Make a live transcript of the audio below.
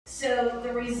So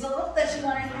the result that you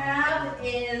want to have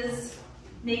is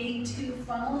making two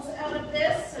funnels out of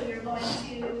this. So you're going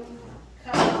to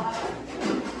cut off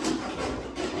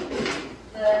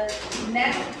the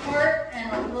neck part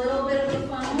and a little bit of the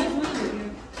funnel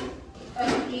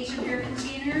of each of your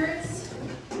containers.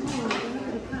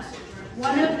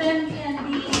 One of them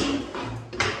can be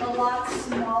a lot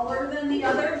smaller than the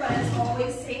other, but it's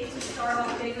always safe to start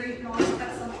off bigger. You can always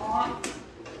cut some off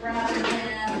rather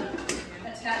than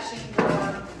attaching your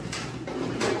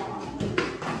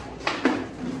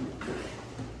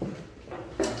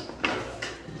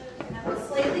have a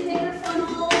slightly bigger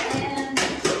funnel and a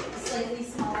slightly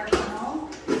smaller funnel.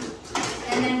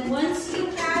 And then once you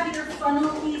have your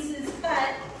funnel pieces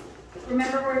cut,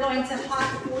 remember we're going to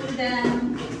hot glue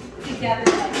them together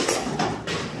like this.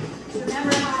 So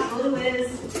remember, hot glue is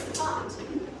hot.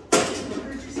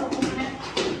 Hurt yourself on it.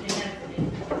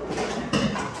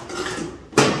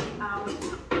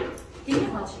 Can you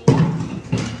help me?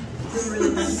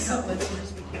 Really nice. How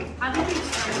did you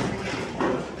start it?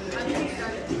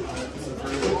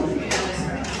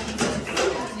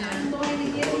 I'm going to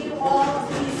give you all a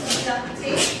piece of duct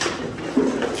tape.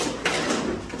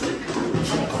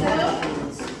 Like so.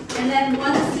 And then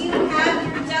once you have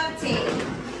your duct tape,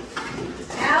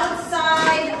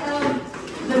 outside of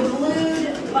the glued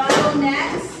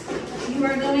bottlenecks, you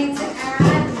are going to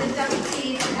add the duct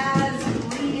tape as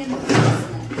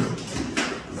reinforcement.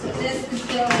 So this is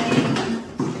going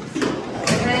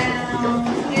around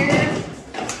here.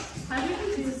 How do you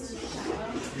do this?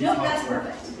 Nope, that's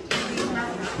perfect.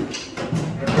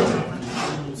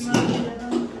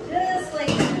 Just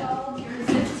like your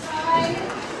zip tie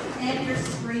and your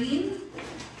screen.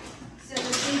 So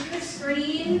take your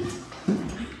screen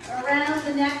around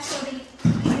the neck so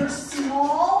your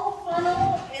small funnel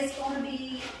is going to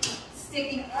be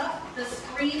sticking up. The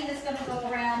screen is going to go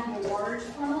around the large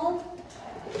funnel.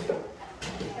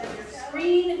 Your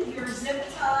screen, your zip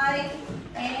tie,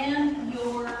 and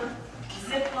your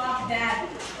ziploc baggie.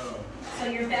 So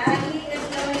your baggie is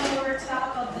going over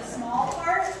top of the small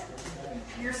part.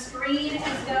 Your screen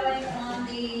is going on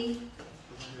the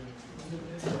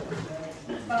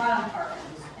bottom part.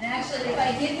 And actually, if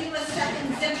I give you a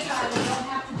second zip tie, we don't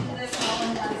have to do this all in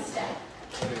one step.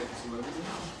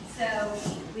 So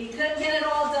we could get it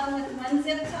all done with one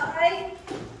zip tie.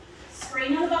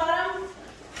 Screen on the bottom,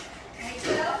 like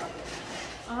so.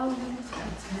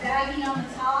 Baggie on the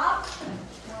top,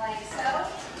 like so.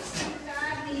 Your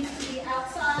bag needs to be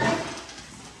outside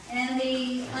and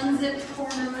the unzipped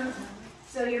corner.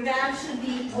 So your bag should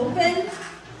be open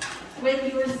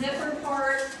with your zipper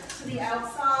part to the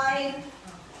outside.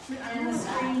 And the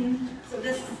screen, so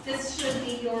this should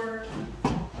be your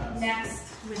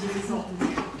next result.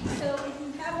 So if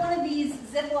you have one of these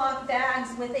Ziploc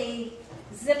bags with a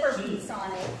zipper piece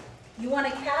on it, you want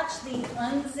to catch the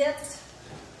unzipped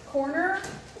corner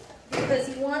because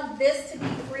you want this to be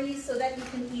free so that you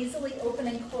can easily open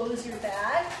and close your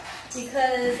bag,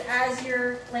 because as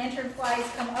your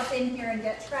lanternflies come up in here and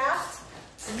get trapped,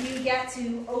 you get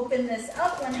to open this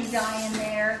up when they die in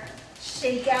there,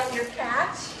 shake out your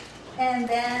catch, and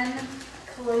then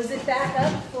close it back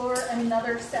up for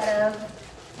another set of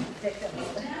victims.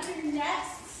 Now your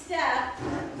next step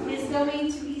is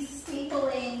going to be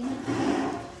stapling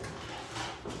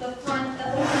the front, the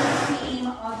open seam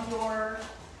of your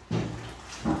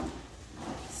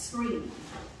screen.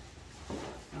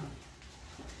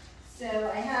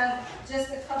 So I have just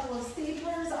a couple of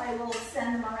staplers. I will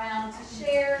send them around to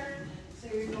share. So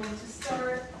you're going to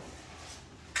start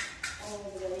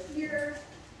all the way here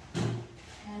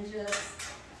and just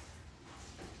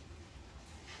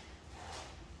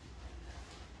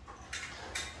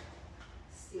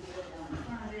staple it down in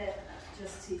front of it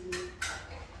just to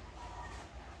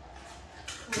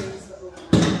close the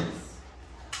openings.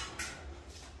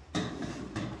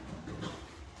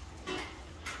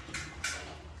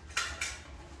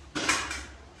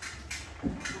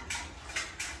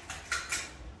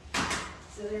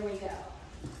 So there we go.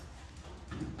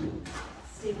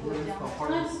 Staple it down the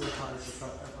front.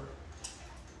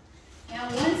 Now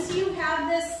once you have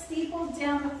this stapled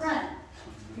down the front,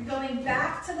 you're going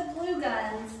back to the glue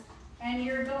guns and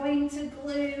you're going to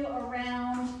glue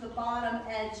around the bottom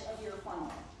edge of your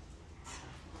funnel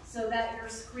so that your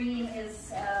screen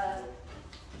is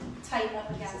tight up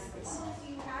against the funnel.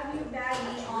 You have your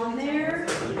baggie on there.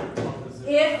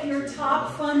 If your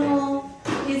top funnel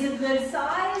is a good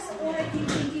size, or if you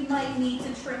think you might need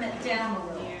to trim it down a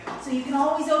little. So you can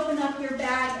always open up your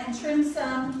bag and trim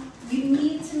some. You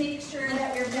need to make sure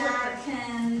that your bag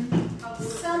can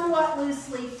somewhat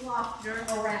loosely flop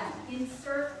around.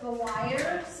 Insert the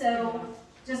wire, so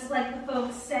just like the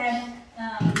folks said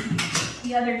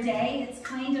the other day. It's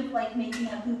kind of like making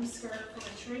a hoop skirt for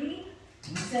a tree.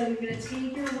 So you're going to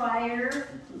take your wire,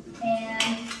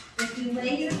 and if you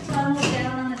lay your funnel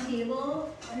down on the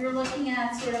table, you're looking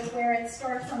at sort of where it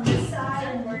starts on this side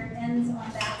and where it ends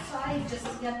on that side, just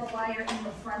to get the wire in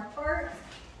the front part.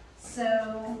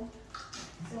 So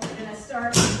we're going to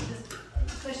start just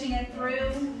pushing it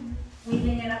through,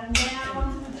 weaving it up and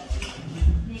down,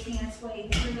 making its way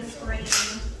through the string,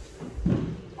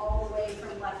 all the way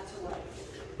from left to right.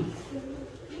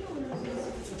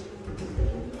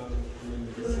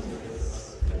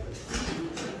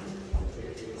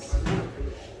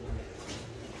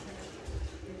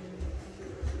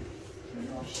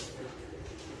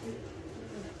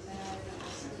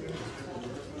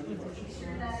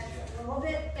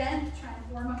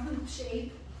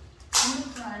 Shape in the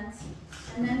front,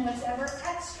 and then whatever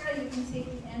extra, you can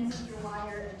take the ends of your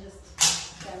wire and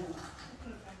just bend them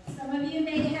up. Some of you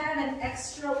may have an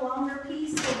extra longer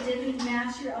piece that didn't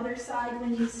match your other side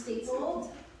when you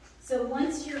stapled. So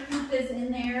once your hoop is in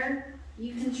there,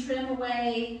 you can trim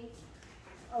away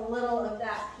a little of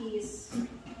that piece,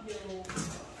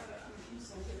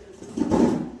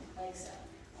 like so.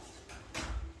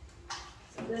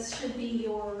 So this should be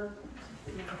your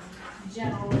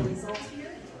general result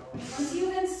here. Once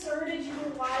you've inserted your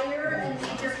wire and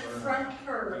made your front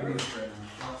curve,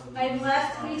 I've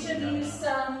left each of you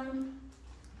some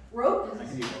rope.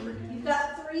 You've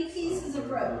got 3 pieces of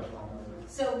rope.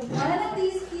 So one of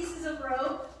these pieces of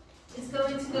rope is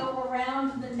going to go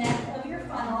around the neck of your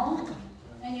funnel,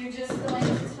 and you're just going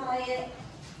to tie it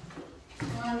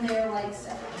on there like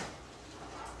so.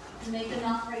 And make a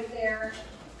knot right there.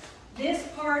 This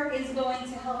part is going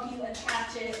to help you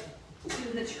attach it to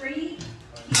the tree,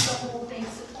 keep the whole thing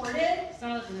supported. It's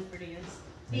not looking the prettiest.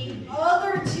 The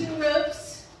other 2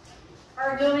 ropes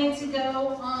are going to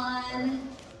go on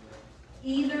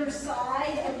either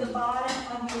side of the bottom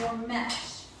of your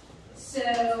mesh.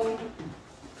 So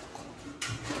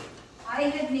I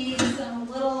have made some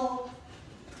little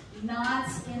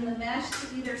knots in the mesh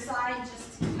to either side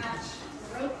just to catch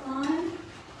the rope on.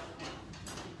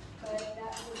 But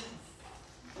that was,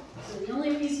 so the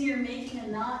only reason you're making a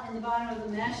knot in the bottom of the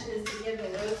mesh is to give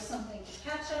the rope something to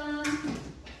catch on,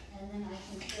 and then I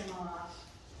can trim off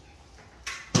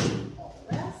all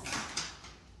the rest.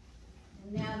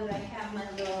 And now that I have my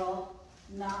little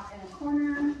knot in a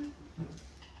corner,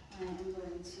 I am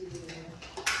going to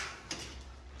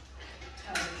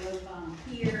tie the rope on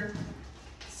here.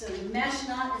 So the mesh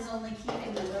knot is only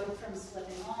keeping the rope from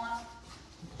slipping off.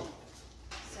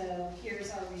 So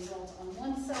here's our result on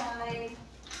one side.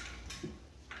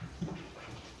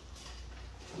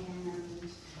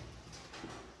 And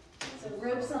so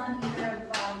ropes on either of the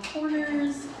bottom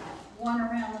corners, one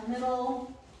around the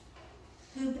middle,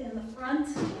 hoop in the front.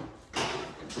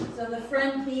 So the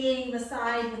front being the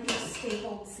side with your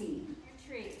stapled seam. Your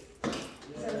tree.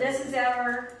 So this is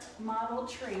our model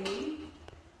tree.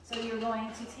 So you're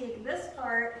going to take this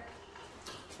part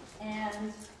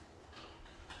and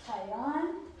tie it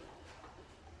on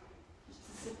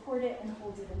just to support it and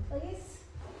hold it in place.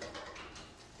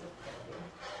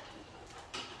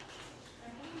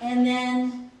 And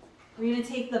then we're going to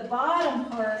take the bottom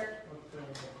part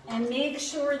and make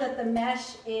sure that the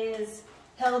mesh is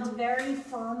held very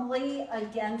firmly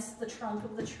against the trunk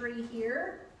of the tree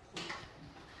here.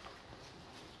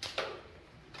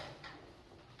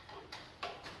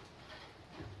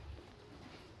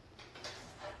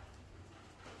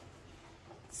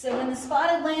 So when the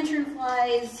spotted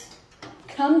lanternflies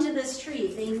come to this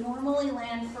tree, they normally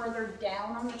land further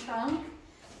down on the trunk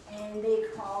and they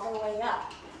crawl their way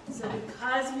up. So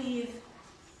because we've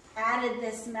added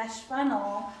this mesh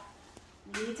funnel,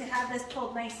 we need to have this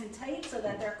pulled nice and tight so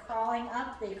that they're crawling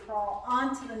up. They crawl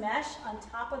onto the mesh, on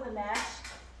top of the mesh.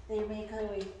 They make their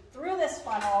way through this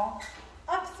funnel,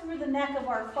 up through the neck of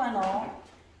our funnel,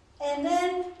 and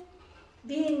then,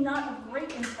 being not of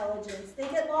great intelligence, they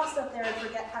get lost up there and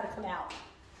forget how to come out.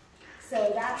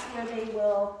 So that's where they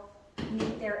will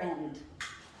meet their end.